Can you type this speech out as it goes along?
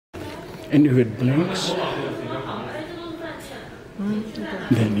And if it blinks,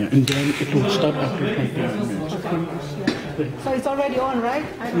 then and then it will stop after 20 minutes. Okay. So it's already on, right?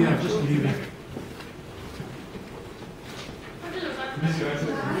 Yeah, just leave it.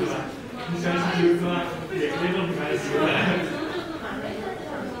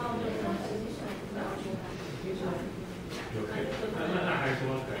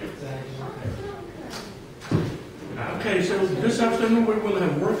 Okay, so this afternoon we will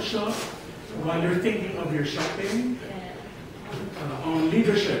have workshop while you're thinking of your shopping on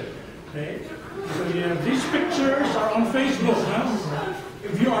leadership. Okay, so yeah, these pictures are on Facebook. Huh?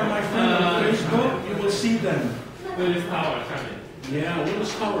 If you are my friend on Facebook, you will see them. Willis Tower, yeah,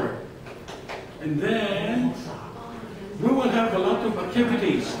 Willis Tower. And then we will have a lot of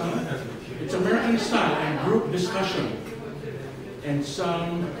activities. Huh? It's American style and group discussion and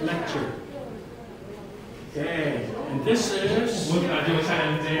some lecture. Okay, and this is, what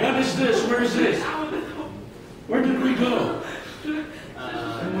is this? Where is this? Where did we go?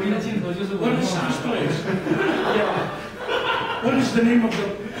 What is this place? Yeah. What is the name of the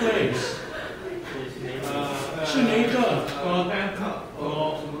place? 是哪一个？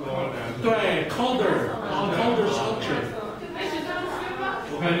对 ，Calder Sculpture。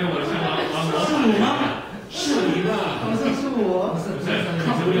是我吗？是你吧？好像是我。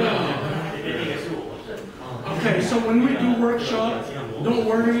看不到。Okay, so when we do workshop, don't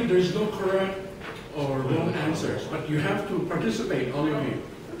worry, there's no correct or wrong answers, but you have to participate, all of you.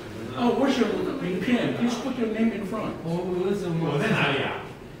 Oh, where's your 名片? Please put your name in front. 我在哪里啊？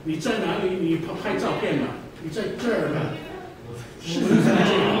你在哪里？你拍照片嘛？你在这儿呢？是你在这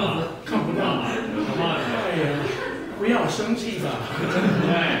里？看不到。哎呀，不要生气吧。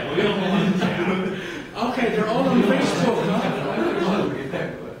对，我用红笔。Okay, they're all on Facebook, huh?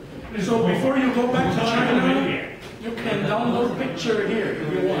 So before you go back to China, you can download picture here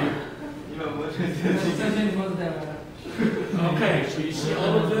if you want. Okay, so you see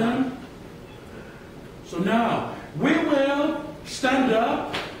all of them? So now, we will stand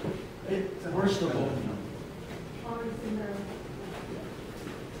up. First of all,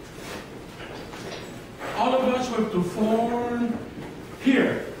 all of us have to form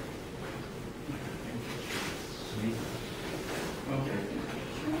here.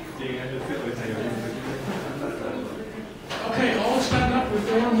 Okay, all stand up. We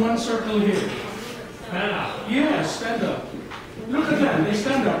form one circle here. Stand up. Yes, stand up. Look at them. They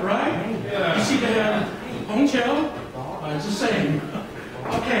stand up, right? Yeah. You see they have Hong Qiao? It's the same.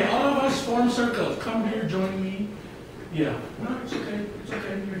 Okay, all of us form circles. Come here, join me. Yeah. No, it's okay. It's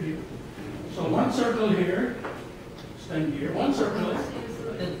okay. You're here. So one circle here. Stand here. One circle.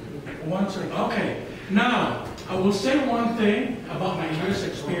 One circle. Okay. Now, I will say one thing about my year's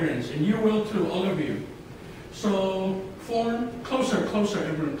experience, and you will too, all of you. So, form closer, closer,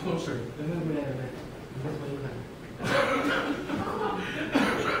 everyone, closer.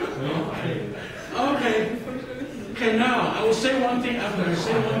 Okay. Okay, now, I will say one thing after I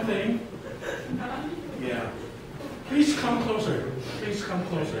say one thing. Yeah. Please come closer. Please come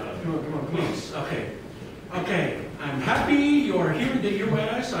closer. Come on, please. Okay. Okay, I'm happy you're here in the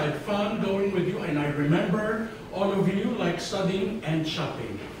U.S. I had fun going with you, and I remember all of you like studying and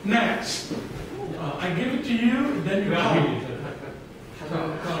shopping. Next, I give it to you, then you come.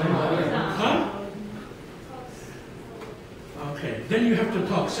 Huh? Okay, then you have to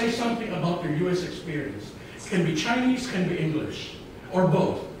talk. Say something about your U.S. experience. It can be Chinese, can be English, or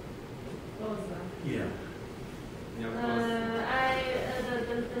both. Both. Yeah.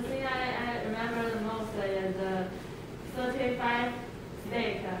 The thing I remember the most is the 35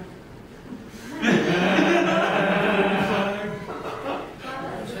 steak.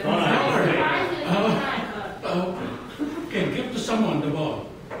 Okay, give to someone the ball.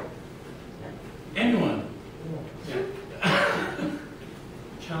 Anyone?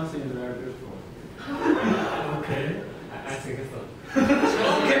 Chelsea is very beautiful. Okay. I think so. You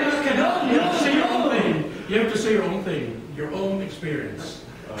have to say your own thing. You have to say your own thing, your own experience.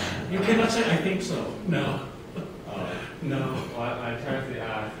 You cannot say, I think so. No. No. Well, I Chelsea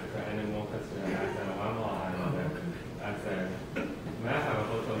asked any more questions. I said one more. I said, may I have a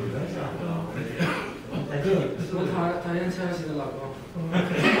photo with you? 我讨厌切尔西的老公。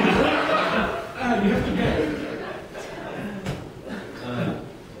 You have to get it.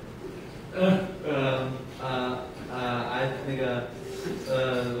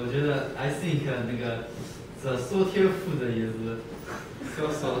 I think 那个这说天赋的也是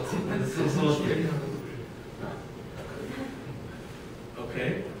说天。 Okay.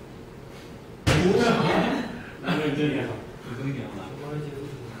 那个这也好，有一点好。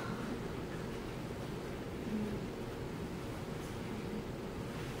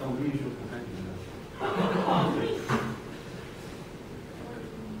 Okay. 但我跟你说不开屏的。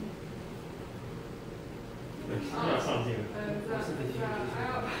要上镜。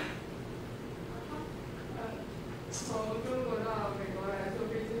从中国到美国来坐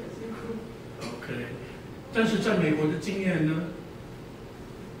飞机很辛苦。OK， 但是在美国的经验呢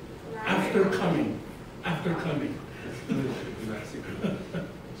 ？After coming.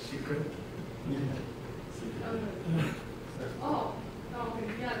 Secret. 哦，让我很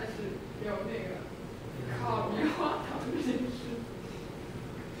惊讶的是有那个烤棉花糖这件事。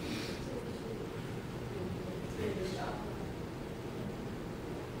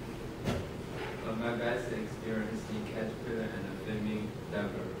My best experience in caterpillar and filming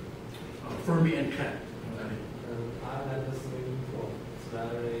level. Fermi and cat. I like the swimming pool. It's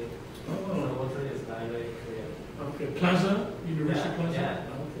very. The water is very clear. Okay. Plaza, University Plaza. Yeah.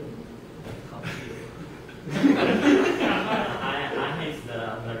 I hate the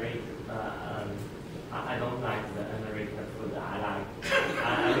American. I don't like the American food. I'm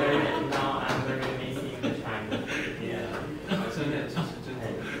very missing the Chinese food. Yeah. 真的就是真的。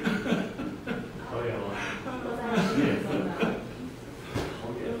好远吗？都在日本做的。好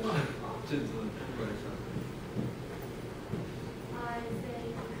远吗？正宗的过来上。I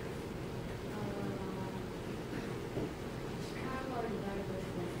think Chicago is very good for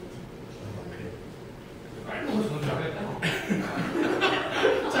city.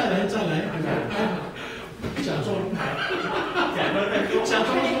 再来，假装说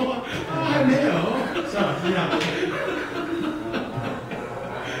话，还没有，是吧？这样。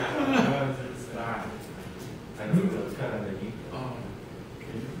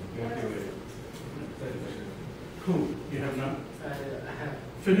Who? You have not? I have.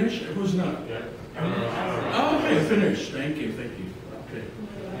 Finished? Who's not? Yeah. Oh, okay, finished. Thank you. Okay.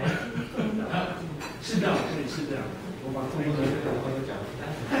 Sit down, please sit down. 我把中国的这个朋友讲，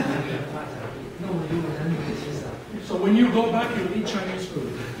那我英文很难其实啊。So when you go back, you eat Chinese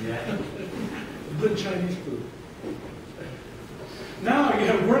food. Yeah. Good Chinese food. Now you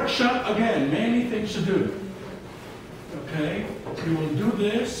have workshop again. Many things to do. Okay, you will do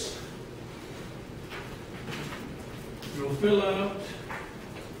this. You will fill out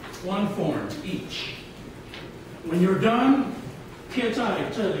one form each. When you're done, 贴在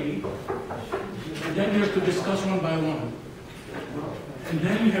这里. And then you have to discuss one by one. And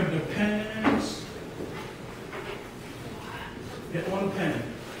then you have the pens. Get one pen.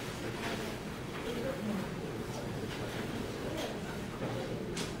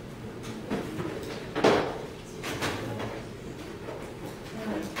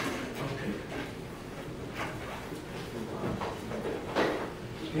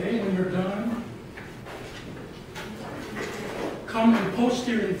 Okay, when you're done, come and post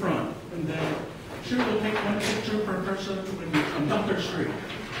here in front. And then Sri will take one picture per person when you come. Dr. Sri.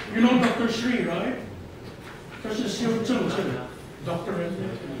 You know Dr. Sri, right? 这是修政治 doctorate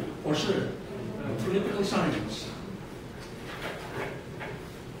博士 political science.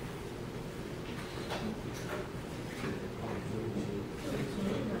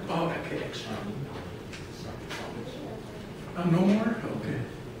 Oh, okay, extra. No more? Okay.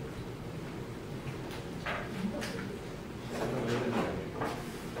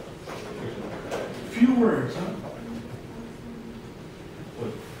 Few words, huh?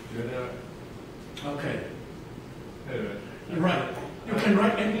 Okay. You're right. You can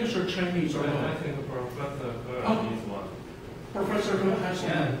write English or Chinese or I both. think Professor Oh. needs one. Professor Hu has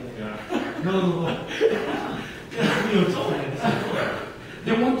one. Yeah. No.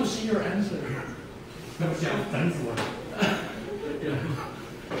 They want to see your answer. Yeah.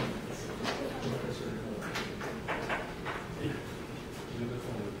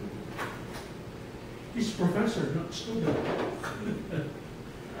 He's professor, not student.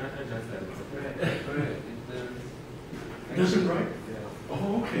 I just said Doesn't write? Yeah.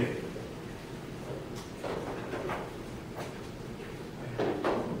 Oh, okay.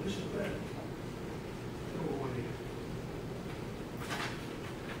 This is bad. Go away.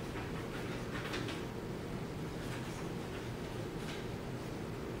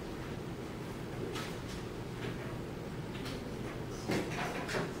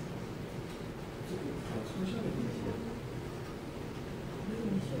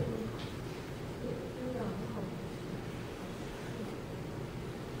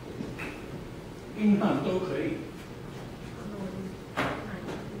英汉都可以。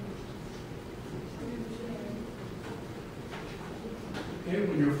Okay,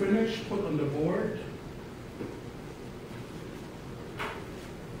 when you're finished, put on the board.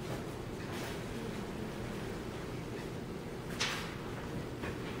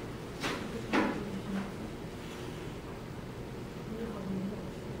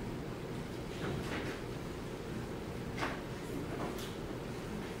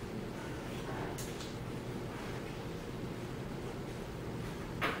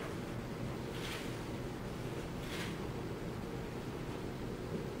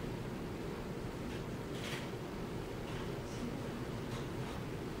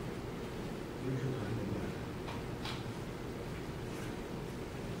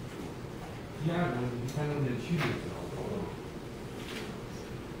 三个的区别。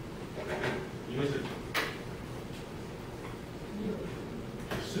一个是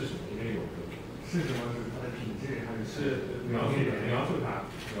是什么？应该有的。是什么？是它的品质还是描述它。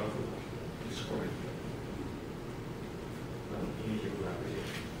Score. 英语写不来不行。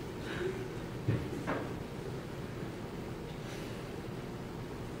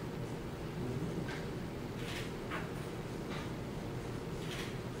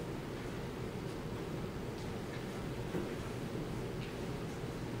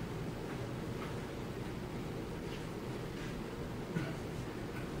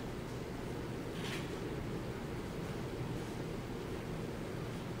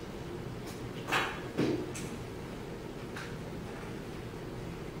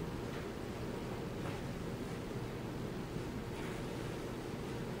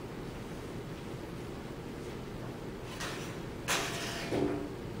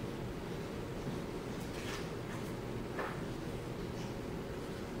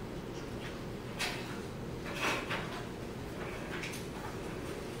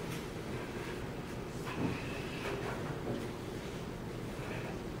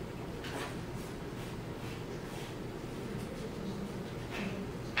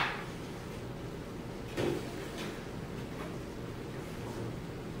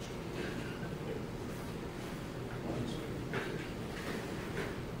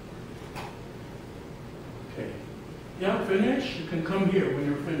Yeah, finished? You can come here when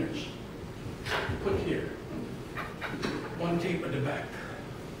you're finished. Put here. One tape at the back.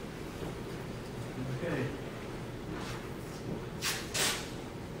 Okay.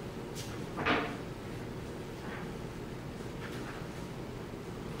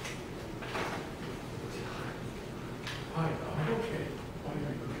 Hi, okay. Why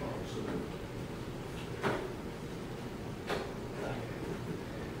are you close?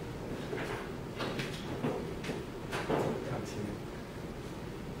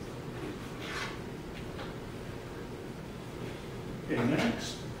 Okay,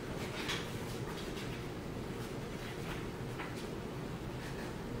 next.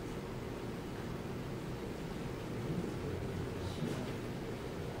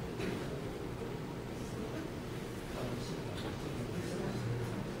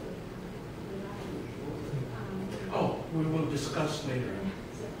 Oh, we will discuss later,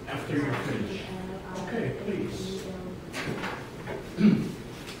 after you're finished. Okay, please.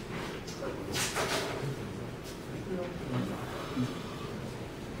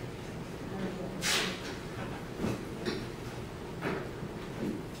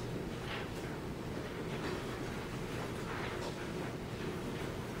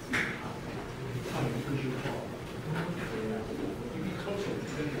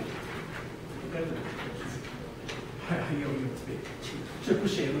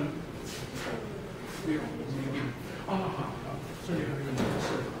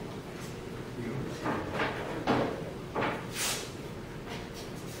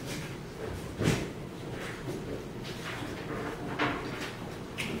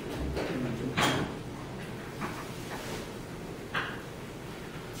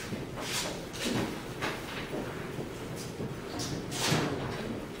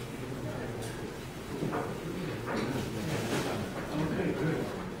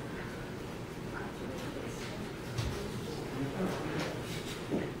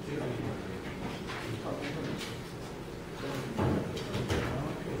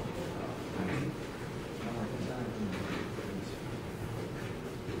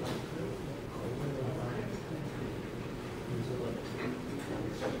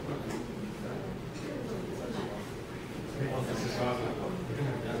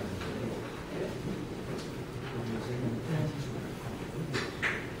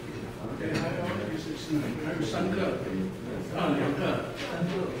 Okay, 还有3个，2个。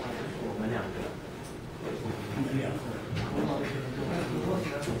我们2个。